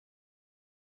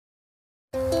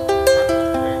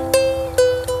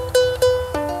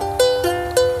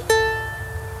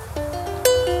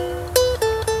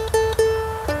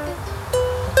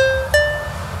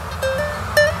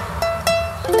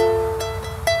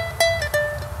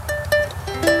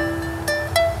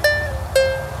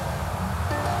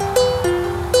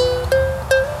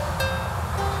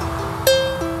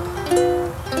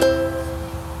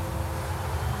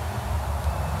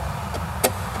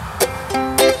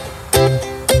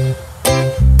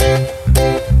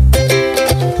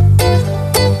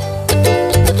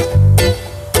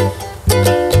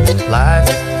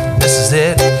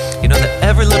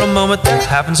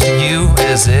happens to you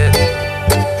is it.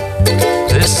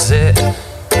 This is it.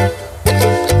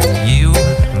 You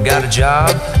got a job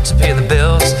to pay the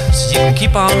bills so you can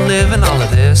keep on living all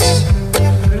of this.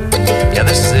 Yeah,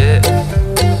 this is it.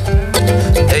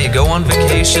 Yeah, you go on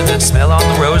vacation and smell on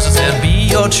the roses and be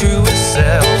your truest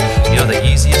self. You know the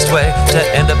easiest way to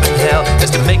end up in hell is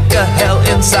to make a hell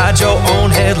inside your own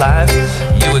head. Life,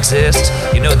 you exist.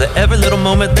 You know that every little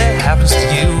moment that happens to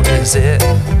you is it.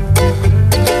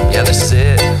 Yeah, this is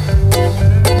it.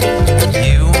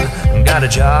 You got a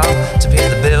job to pay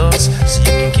the bills so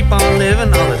you can keep on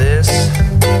living all of this.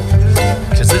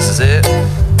 Cause this is it.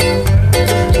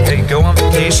 Hey, go on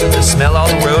vacation and smell all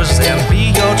the roses and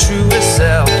be your truest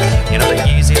self. You know the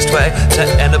easiest way to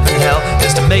end up in hell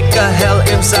is to make a hell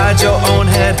inside your own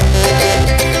head.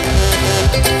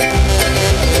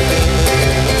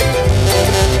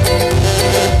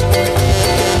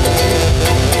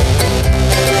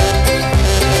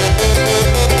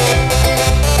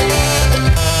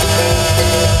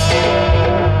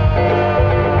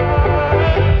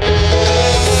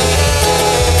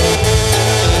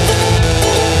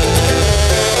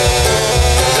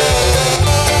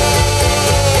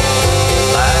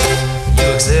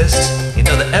 You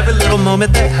know that every little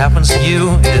moment that happens to you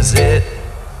is it.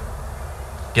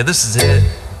 Yeah, this is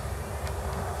it.